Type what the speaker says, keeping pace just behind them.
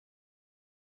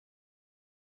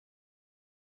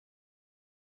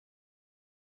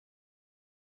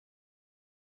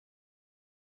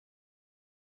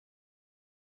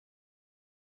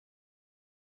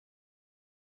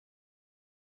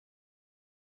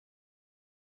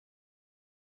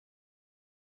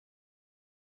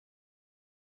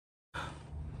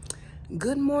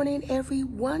Good morning,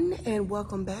 everyone, and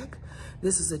welcome back.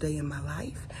 This is a day in my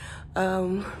life.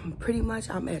 Pretty much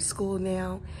I'm at school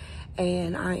now,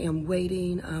 and I am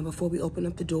waiting before we open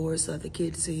up the doors so the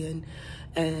kids in,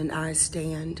 and I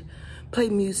stand, play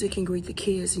music, and greet the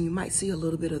kids. And you might see a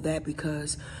little bit of that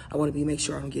because I want to make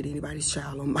sure I don't get anybody's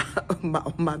child on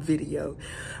my video.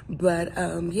 But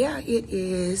yeah, it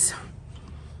is.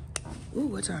 Ooh,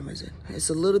 what time is it? It's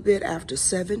a little bit after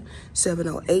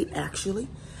 7:08 actually.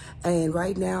 And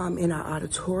right now I'm in our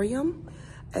auditorium.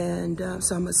 And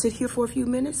so I'm gonna sit here for a few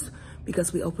minutes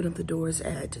because we open up the doors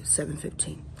at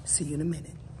 7:15. See you in a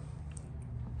minute.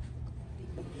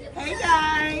 Hey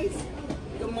guys,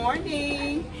 good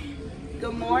morning.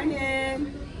 Good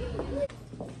morning.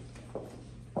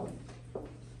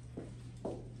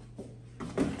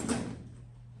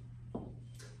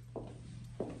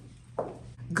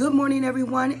 Good morning,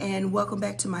 everyone, and welcome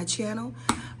back to my channel.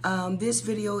 This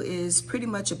video is pretty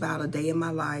much about a day in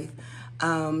my life.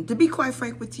 To be quite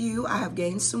frank with you, I have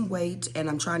gained some weight and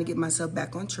I'm trying to get myself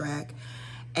back on track.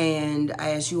 And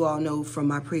as you all know from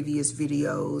my previous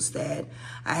videos that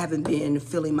I haven't been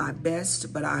feeling my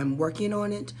best, but I'm working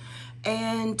on it.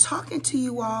 And talking to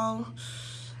you all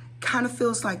kind of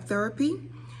feels like therapy.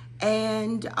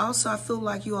 And also I feel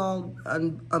like you all,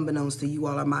 unbeknownst to you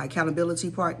all, are my accountability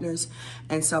partners.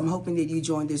 And so I'm hoping that you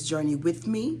join this journey with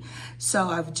me. So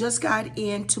I've just got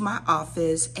into my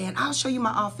office and I'll show you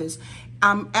my office.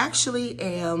 I'm actually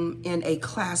in a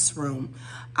classroom.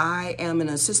 I am an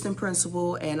assistant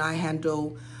principal and I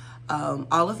handle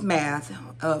all of math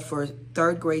for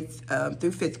 3rd grade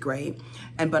through 5th grade.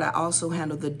 But I also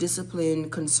handle the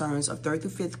discipline concerns of 3rd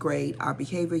through 5th grade, our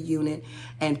behavior unit,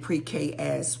 and pre-K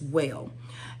as well.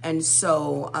 And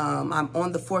so I'm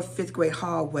on the 4th, 5th grade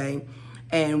hallway,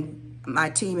 and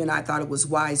my team and I thought it was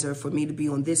wiser for me to be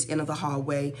on this end of the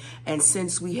hallway. And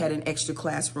since we had an extra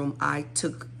classroom, I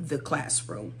took the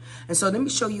classroom. And so let me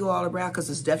show you all around because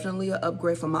it's definitely an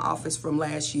upgrade from my office from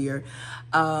last year.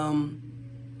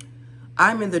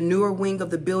 I'm in the newer wing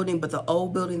of the building, but the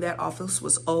old building, that office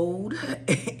was old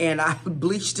and I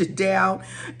bleached it down,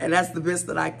 and that's the best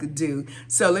that I could do.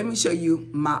 So let me show you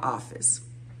my office.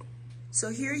 So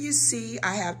here you see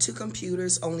I have 2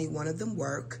 computers, only one of them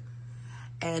work.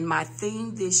 And my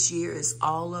theme this year is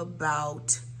all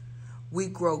about we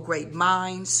grow great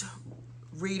minds,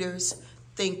 readers,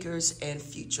 thinkers, and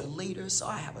future leaders. So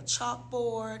I have a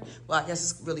chalkboard. Well, I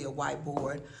guess it's really a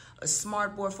whiteboard, a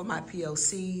smart board for my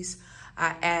POCs.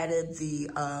 I added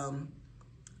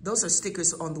those are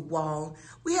stickers on the wall.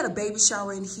 We had a baby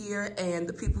shower in here and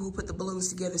the people who put the balloons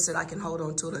together said I can hold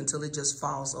on to it until it just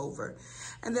falls over.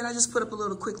 And then I just put up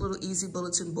a quick little easy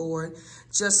bulletin board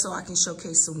just so I can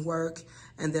showcase some work.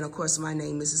 And then of course my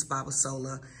name is Mrs.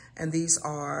 Babasola. And these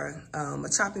are a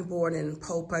chopping board and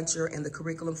hole puncher and the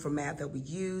curriculum for math that we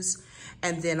use.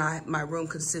 And then my room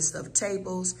consists of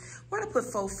tables where I put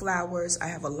faux flowers. I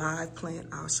have a live plant.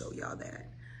 I'll show y'all that.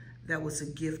 That was a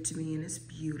gift to me and it's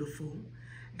beautiful.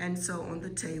 And so on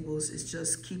the tables, it's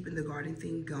just keeping the garden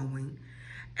theme going.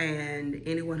 And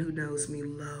anyone who knows me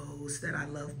knows that I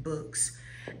love books.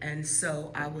 And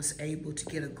so I was able to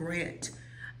get a grant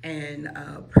and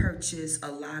purchase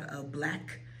a lot of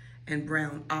Black and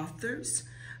brown authors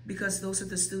because those are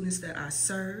the students that I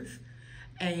serve.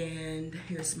 And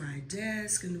here's my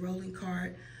desk and the rolling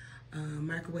cart,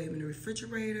 microwave and the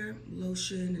refrigerator,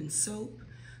 lotion and soap.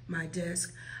 My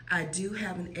desk. I do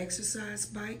have an exercise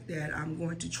bike that I'm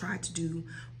going to try to do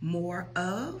more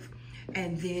of.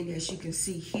 And then as you can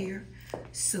see here,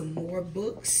 some more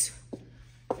books.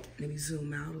 Let me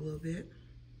zoom out a little bit.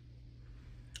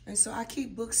 And so I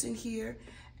keep books in here,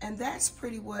 and that's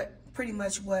pretty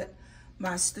much what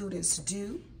my students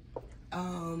do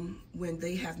when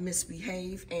they have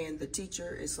misbehaved and the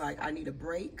teacher is like, I need a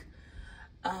break.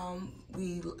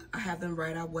 I have them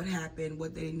write out what happened,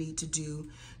 what they need to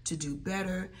do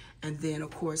better. And then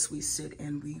of course we sit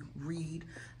and we read.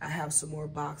 I have some more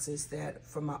boxes that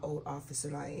from my old office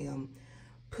that I am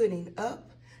putting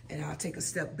up, and I'll take a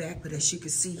step back. But as you can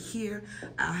see here,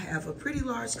 I have a pretty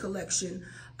large collection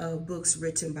of books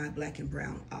written by Black and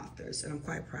brown authors, and I'm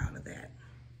quite proud of that.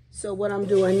 So what I'm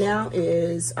doing now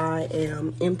is I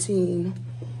am emptying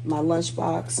my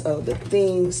lunchbox of the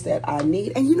things that I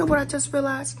need. And you know what I just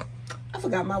realized? I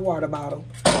forgot my water bottle.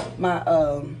 My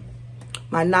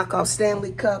knockoff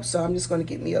Stanley cup. So I'm just going to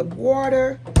get me a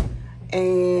water.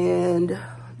 And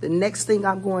the next thing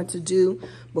I'm going to do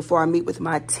before I meet with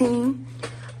my team,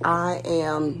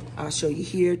 I'll show you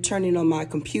here, turning on my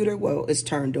computer. Well, it's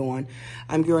turned on.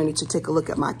 I'm going to take a look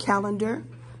at my calendar.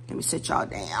 Let me sit y'all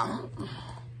down.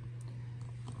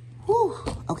 Whew.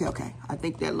 Okay. I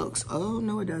think that looks, oh,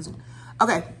 no, it doesn't.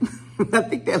 Okay, I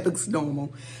think that looks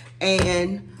normal.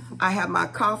 And I have my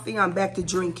coffee. I'm back to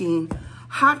drinking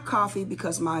hot coffee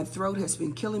because my throat has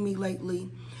been killing me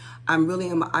lately. I'm really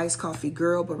am an iced coffee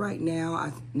girl, but right now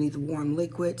I need the warm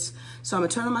liquids. So I'm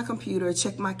gonna turn on my computer,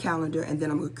 check my calendar, and then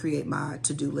I'm gonna create my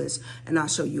to-do list, and I'll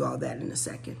show you all that in a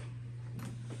second.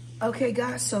 Okay,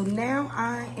 guys, so now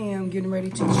I am getting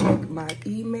ready to check my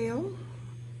email,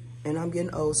 and I'm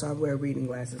getting old, so I wear reading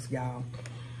glasses, y'all.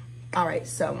 All right,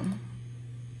 so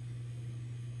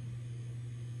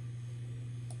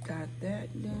got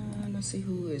that done. Let's see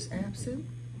who is absent.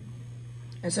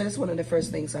 And so that's one of the first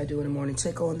things I do in the morning,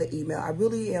 check on the email. I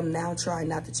really am now trying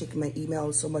not to check my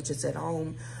email so much as at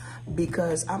home,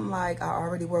 because I'm like, I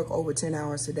already work over 10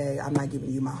 hours a day. I'm not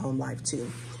giving you my home life too.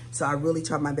 So I really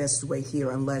try my best to wait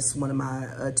here unless one of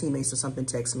my teammates or something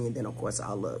texts me, and then of course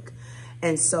I'll look.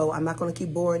 And so I'm not gonna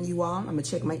keep boring you all. I'm gonna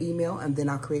check my email and then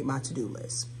I'll create my to-do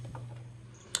list.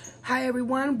 Hi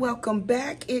everyone, welcome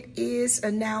back. It is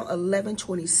now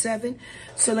 11:27.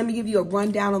 So let me give you a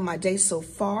rundown of my day so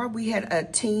far. We had a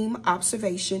team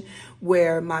observation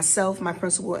where myself, my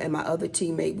principal, and my other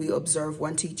teammate, we observe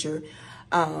one teacher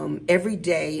every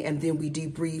day, and then we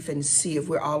debrief and see if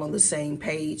we're all on the same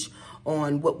page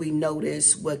on what we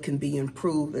notice, what can be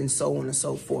improved, and so on and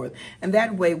so forth. And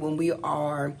that way, when we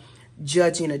are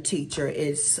judging a teacher,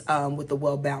 it's with a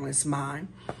well-balanced mind.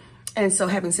 And so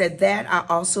having said that, I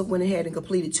also went ahead and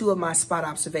completed 2 of my spot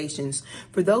observations.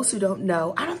 For those who don't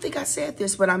know, I don't think I said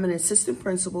this, but I'm an assistant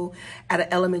principal at an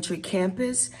elementary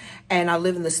campus, and I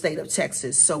live in the state of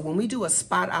Texas. So when we do a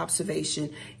spot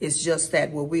observation, it's just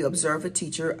that where we observe a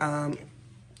teacher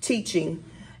teaching,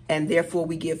 and therefore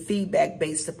we give feedback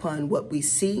based upon what we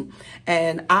see.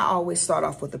 And I always start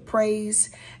off with a praise,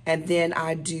 and then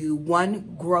I do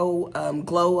one glow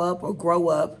up or grow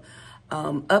up,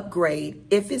 upgrade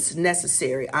if it's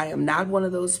necessary. I am not one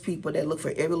of those people that look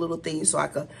for every little thing so I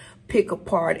could pick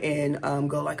apart and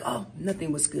go like, oh,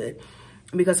 nothing was good.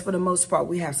 Because for the most part,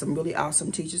 we have some really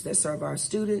awesome teachers that serve our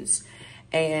students.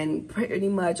 And pretty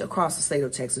much across the state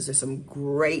of Texas, there's some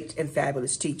great and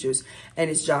fabulous teachers, and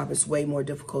this job is way more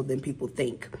difficult than people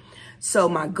think. So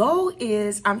my goal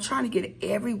is I'm trying to get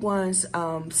everyone's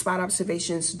spot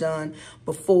observations done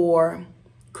before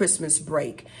Christmas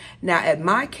break. Now at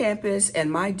my campus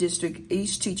and my district,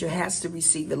 each teacher has to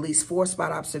receive at least 4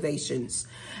 spot observations.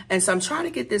 And so I'm trying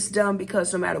to get this done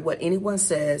because no matter what anyone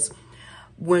says,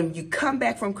 when you come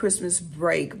back from Christmas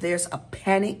break, there's a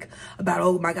panic about,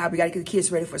 oh my God, we got to get the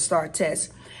kids ready for STAR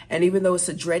test. And even though it's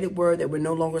a dreaded word that we're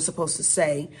no longer supposed to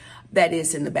say, that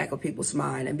is in the back of people's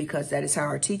mind. And because that is how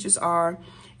our teachers are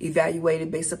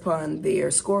evaluated based upon their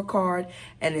scorecard,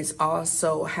 and it's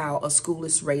also how a school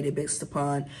is rated based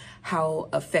upon how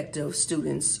effective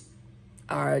students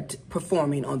are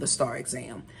performing on the STAR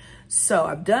exam. So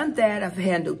I've done that. I've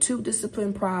handled 2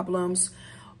 discipline problems.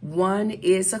 One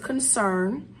is a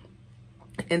concern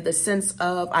in the sense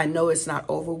of, I know it's not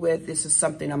over with. This is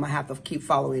something I'm gonna have to keep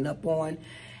following up on.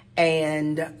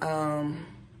 And,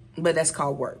 but that's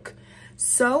called work.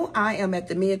 So I am at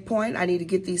the midpoint. I need to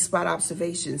get these spot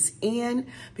observations in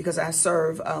because I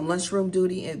serve lunchroom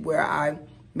duty, and where I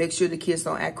make sure the kids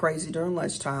don't act crazy during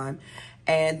lunchtime.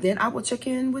 And then I will check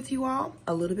in with you all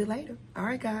a little bit later. All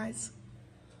right, guys.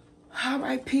 All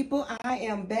right, people, I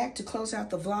am back to close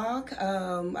out the vlog.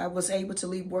 I was able to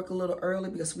leave work a little early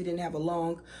because we didn't have a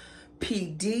long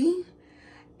PD.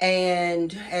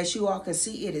 And as you all can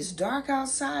see, it is dark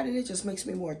outside, and it just makes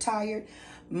me more tired.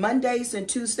 Mondays and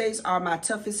Tuesdays are my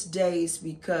toughest days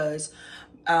because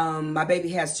my baby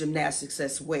has gymnastics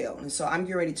as well. And so I'm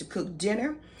getting ready to cook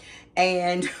dinner.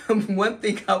 And one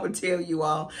thing I would tell you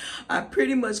all, I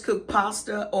pretty much cook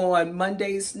pasta on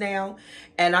Mondays now.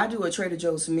 And I do a Trader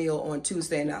Joe's meal on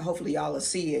Tuesday, and hopefully y'all will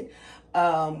see it.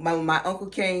 When my uncle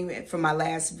came for my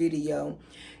last video,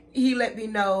 he let me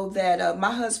know that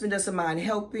my husband doesn't mind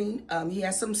helping. He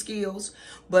has some skills,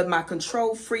 but my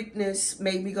control freakness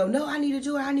made me go, no, I need to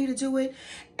do it. I need to do it.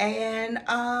 And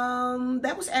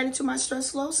that was adding to my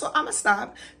stress load. So I'm going to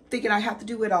stop thinking I have to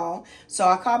do it all. So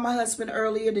I called my husband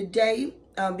earlier today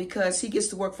because he gets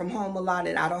to work from home a lot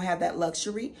and I don't have that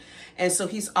luxury. And so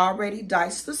he's already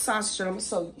diced the sausage. I'm going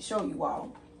to show you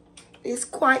all. It's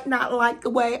quite not like the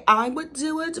way I would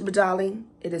do it, but darling,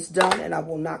 it is done and I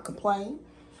will not complain.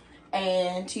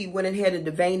 And he went ahead and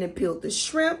deveined and peeled the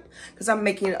shrimp because I'm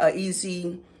making an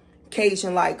easy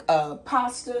Cajun-like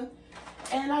pasta.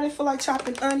 And I didn't feel like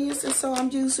chopping onions, and so I'm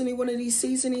using one of these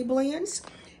seasoning blends.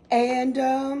 And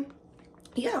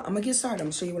yeah, I'm gonna get started. I'm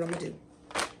gonna show you what I'm gonna do.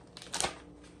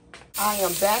 I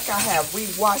am back. I have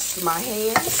re-washed my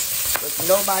hands, but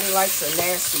nobody likes a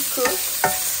nasty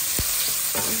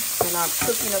cook. And I'm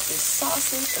cooking up this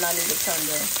sausage, and I need to turn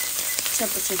the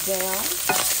temperature down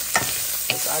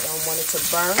because I don't want it to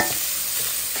burn.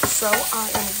 So I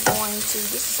am going to,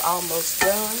 this is almost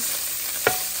done,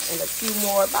 in a few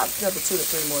more, about another 2 to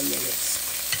 3 more minutes.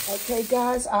 Okay,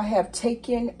 guys, I have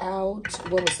taken out,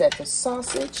 what was that, the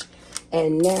sausage,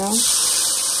 and now,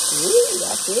 ooh,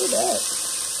 I feel that.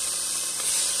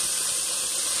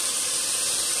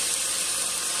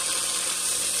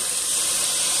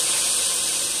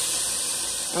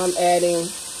 I'm adding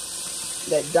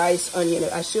that diced onion.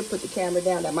 I should put the camera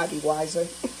down. That might be wiser.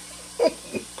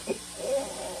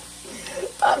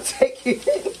 I'm taking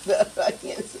the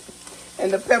onions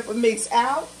and the pepper mix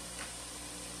out.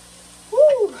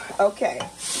 Woo! Okay,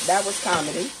 that was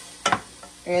comedy.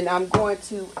 And I'm going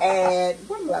to add,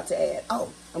 what am I about to add? Oh,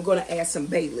 I'm going to add some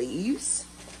bay leaves.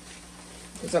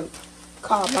 Because I'm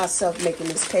called myself making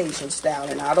this Cajun style.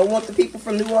 And I don't want the people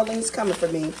from New Orleans coming for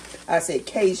me. I said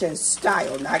Cajun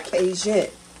style, not Cajun.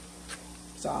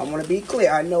 So I want to be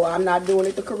clear. I know I'm not doing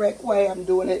it the correct way. I'm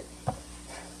doing it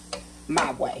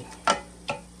my way.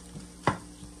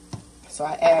 So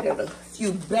I added a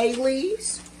few bay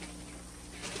leaves.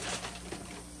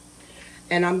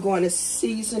 And I'm going to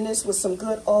season this with some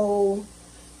good old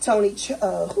Tony,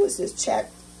 who is this?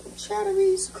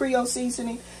 Chatteries Creole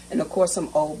seasoning. And of course some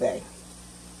Old Bay.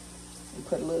 And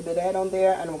put a little bit of that on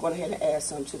there. And I'm going to add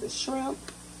some to the shrimp.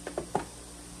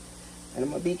 And I'm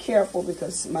going to be careful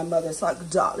because my mother's like,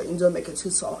 darling, don't make it too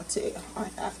salty. I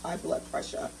have high blood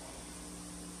pressure.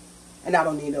 And I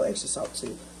don't need no extra salt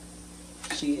too.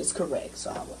 She is correct,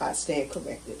 so I stand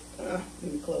corrected. Let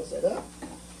me close that up.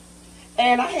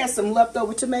 And I had some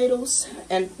leftover tomatoes.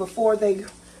 And before they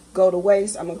go to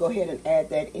waste, I'm going to go ahead and add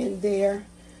that in there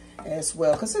as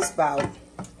well. Because it's about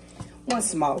one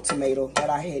small tomato that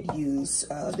I had used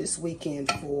this weekend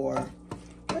for,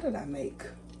 what did I make?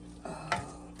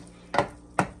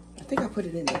 I think I put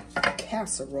it in the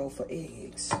casserole for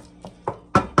eggs.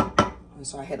 And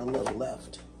so I had a little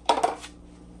left.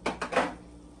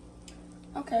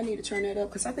 Okay, I need to turn that up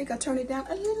because I think I turned it down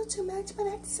a little too much, but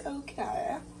that's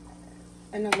okay.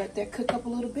 And I'll let that cook up a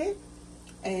little bit.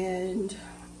 And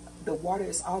the water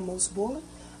is almost boiling.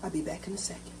 I'll be back in a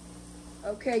second.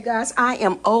 Okay, guys, I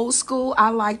am old school. I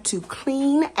like to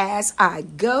clean as I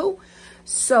go.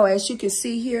 So as you can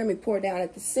see here, let me pour down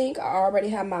at the sink. I already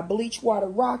have my bleach water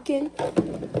rocking.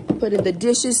 Putting the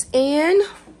dishes in.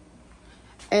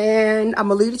 And I'm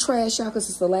going to leave the trash out because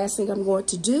it's the last thing I'm going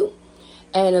to do.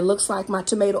 And it looks like my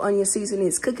tomato onion seasoning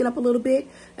is cooking up a little bit.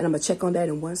 And I'm going to check on that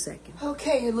in 1 second.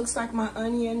 Okay, it looks like my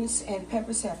onions and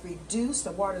peppers have reduced.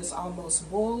 The water is almost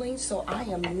boiling. So I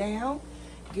am now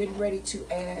getting ready to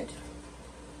add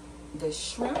the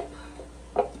shrimp.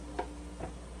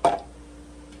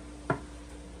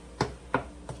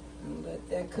 And let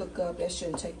that cook up. That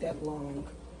shouldn't take that long.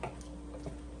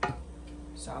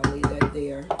 So I'll leave that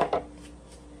there.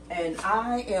 And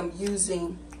I am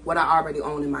using what I already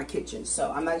own in my kitchen.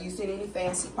 So I'm not using any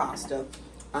fancy pasta.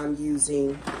 I'm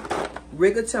using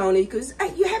rigatoni. Because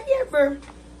have you ever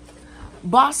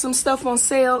bought some stuff on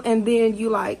sale and then you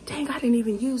like, dang, I didn't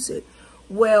even use it.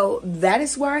 Well, that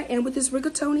is where I am with this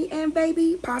rigatoni. And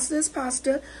baby, pasta is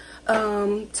pasta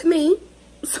to me.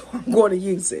 So I'm going to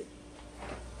use it.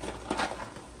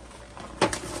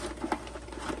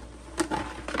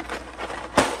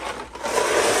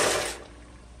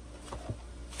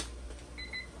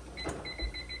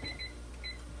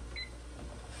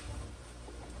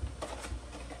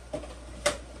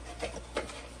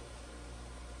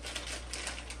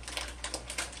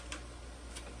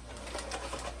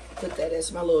 Put that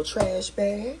as my little trash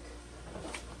bag.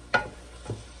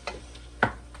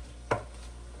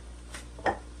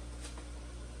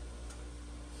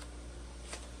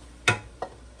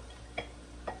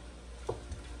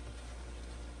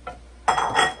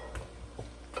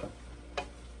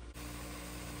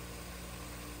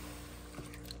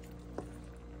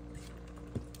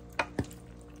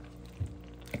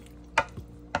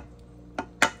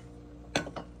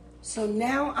 So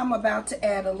now I'm about to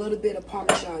add a little bit of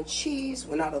Parmesan cheese.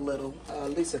 Well, not a little,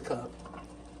 at least a cup.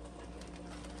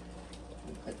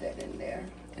 Put that in there.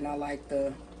 And I like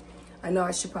I know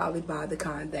I should probably buy the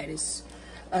kind that is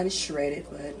unshredded,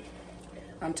 but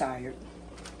I'm tired.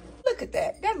 Look at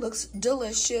that. That looks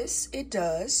delicious. It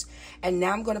does. And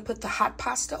now I'm going to put the hot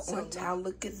pasta on. Now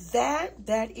look at that.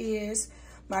 That is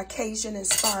my Cajun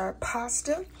inspired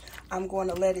pasta. I'm going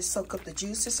to let it soak up the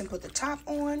juices and put the top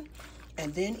on.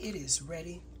 And then it is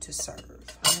ready to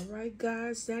serve. All right,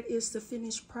 guys, that is the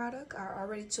finished product. I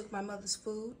already took my mother's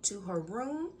food to her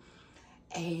room.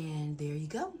 And there you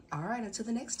go. All right, until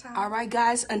the next time. All right,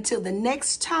 guys, until the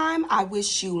next time, I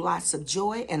wish you lots of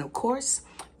joy and, of course,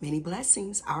 many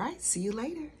blessings. All right, see you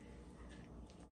later.